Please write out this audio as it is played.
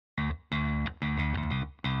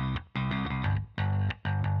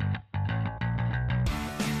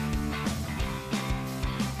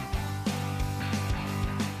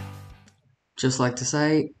Just like to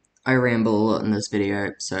say, I ramble a lot in this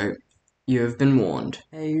video, so you have been warned.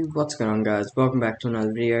 Hey, what's going on guys? Welcome back to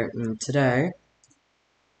another video, and today,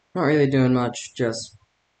 not really doing much, just,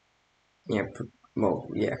 yeah.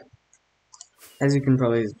 As you can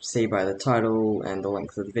probably see by the title and the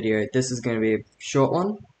length of the video, this is going to be a short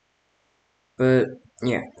one, but,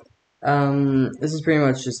 yeah. This is pretty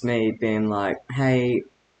much just me being like, hey,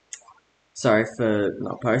 sorry for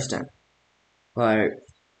not posting. Like,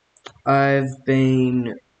 I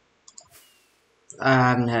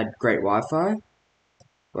haven't had great Wi-Fi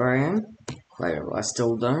where I am. Like, I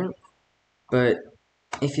still don't. But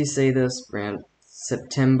if you see this around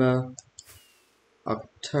September,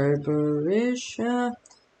 October-ish, yeah,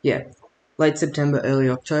 late September, early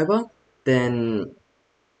October, then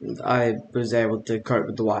I was able to cope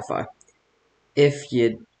with the Wi-Fi. If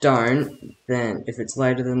you don't, then if it's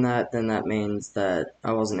later than that, then that means that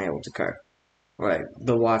I wasn't able to cope. Like,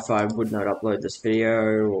 the Wi-Fi would not upload this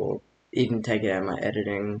video, or even take it out of my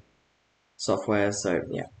editing software, so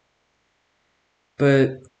yeah.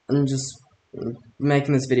 But I'm just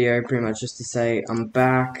making this video pretty much just to say I'm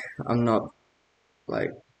back. I'm not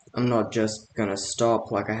just gonna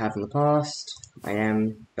stop like I have in the past. I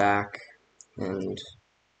am back, and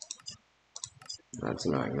that's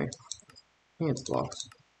annoying me. I think it's blocked.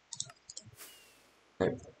 No.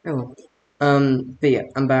 Oh well. But yeah,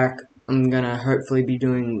 I'm back. I'm gonna hopefully be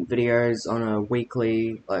doing videos on a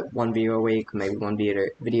weekly, like one video a week, maybe one video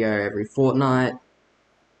every fortnight.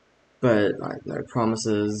 But like no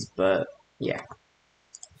promises. But yeah,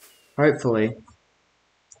 hopefully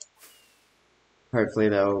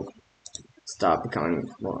they'll start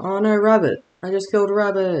becoming more. Oh no, rabbit! I just killed a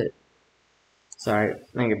rabbit! Sorry,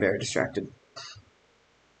 I get very distracted.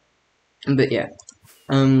 But yeah,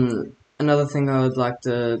 another thing I would like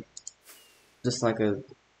to,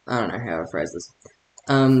 I don't know how to phrase this.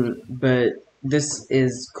 But this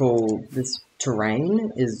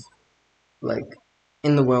terrain is, like,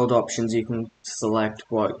 in the world options you can select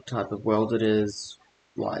what type of world it is,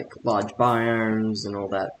 like large biomes and all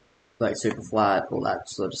that, like super flat, all that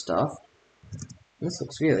sort of stuff. This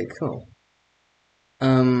looks really cool.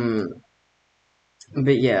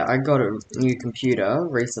 But yeah, I got a new computer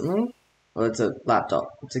recently. Well, it's a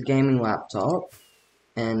laptop. It's a gaming laptop,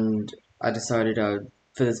 and I decided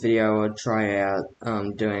for this video I would try out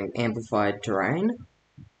doing amplified terrain.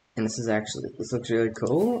 And this looks really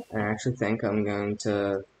cool. And I actually think I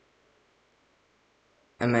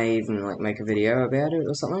may even like make a video about it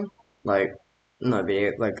or something. Like, not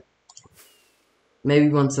video, like maybe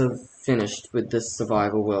once I've finished with this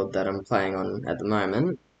survival world that I'm playing on at the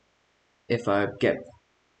moment. If I get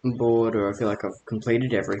bored or I feel like I've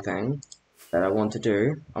completed everything that I want to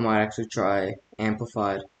do, I might actually try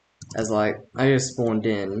Amplified. As like, I just spawned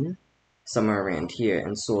in somewhere around here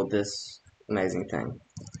and saw this amazing thing.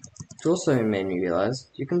 Which also made me realize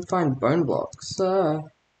you can find bone blocks. I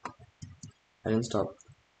didn't stop.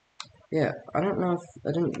 Yeah, I don't know if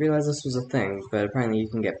I didn't realize this was a thing, but apparently you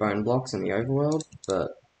can get bone blocks in the overworld,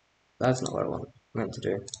 but that's not what I meant to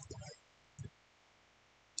do.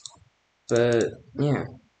 But yeah,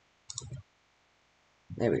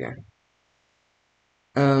 there we go.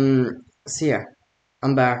 So yeah,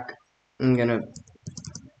 I'm back. I'm gonna,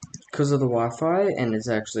 because of the Wi-Fi, and I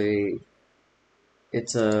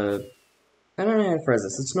don't know how to phrase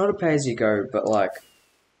this. It's not a pay-as-you-go, but like,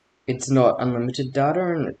 it's not unlimited data,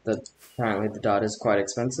 and apparently the data is quite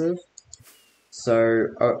expensive.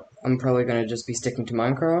 So I'm probably gonna just be sticking to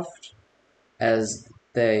Minecraft, as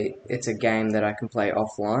it's a game that I can play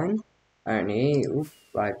offline. I don't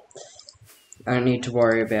need to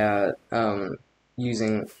worry about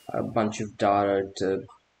using a bunch of data to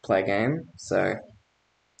play a game. So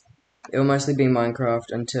it'll mostly be Minecraft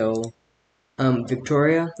until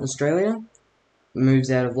Victoria, Australia, moves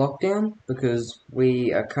out of lockdown, because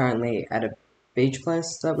we are currently at a beach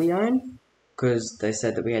place that we own, because they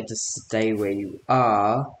said that we had to stay where you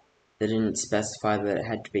are. They didn't specify that it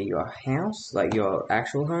had to be your house, like your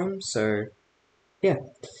actual home. So yeah,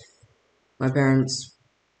 my parents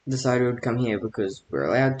decided we would come here because we're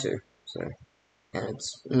allowed to. So, and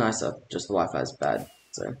it's nicer, just the Wi-Fi's bad.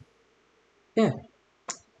 So yeah,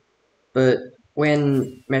 but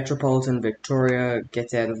when Metropolitan Victoria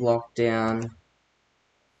gets out of lockdown,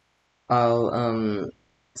 I'll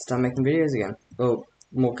start making videos again. Well,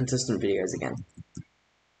 more consistent videos again.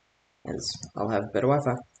 As I'll have better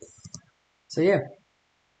Wi-Fi. So yeah.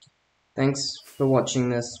 Thanks for watching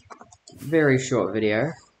this very short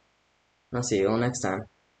video. I'll see you all next time.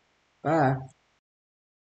 Bye.